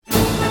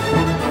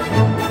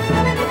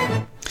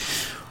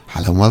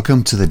and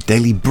welcome to the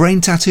Daily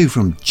Brain Tattoo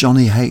from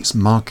Johnny Hates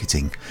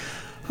Marketing.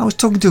 I was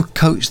talking to a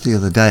coach the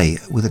other day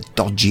with a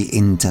dodgy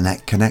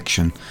internet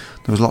connection.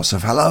 There was lots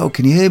of, hello,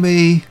 can you hear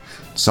me?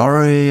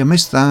 Sorry, I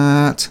missed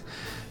that.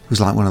 It was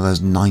like one of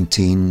those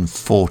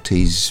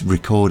 1940s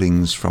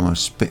recordings from a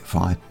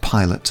Spitfire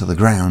pilot to the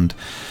ground.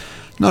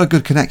 Not a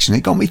good connection.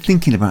 It got me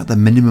thinking about the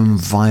minimum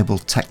viable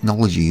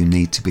technology you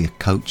need to be a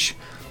coach,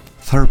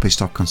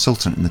 therapist or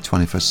consultant in the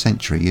 21st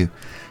century.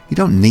 You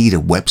don't need a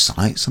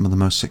website. Some of the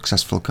most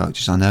successful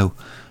coaches I know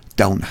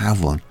don't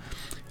have one.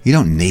 You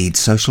don't need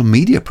social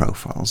media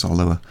profiles,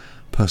 although a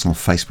personal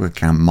Facebook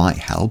account might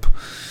help.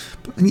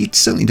 And you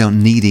certainly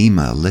don't need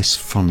email lists,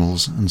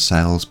 funnels and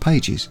sales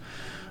pages.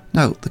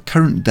 No, the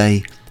current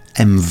day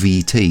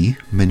MVT,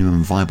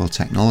 minimum viable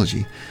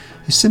technology,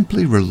 is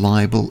simply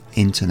reliable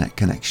internet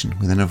connection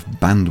with enough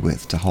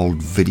bandwidth to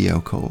hold video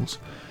calls.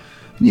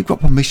 And you've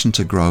got permission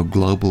to grow a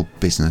global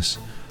business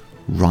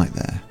right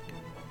there.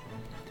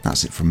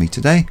 That's it from me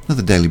today.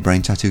 Another Daily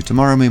Brain Tattoo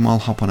tomorrow. Meanwhile,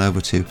 hop on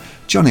over to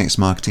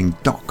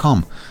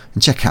johnnyxmarketing.com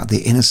and check out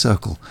the Inner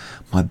Circle,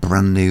 my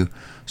brand new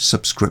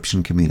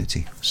subscription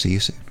community. See you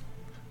soon.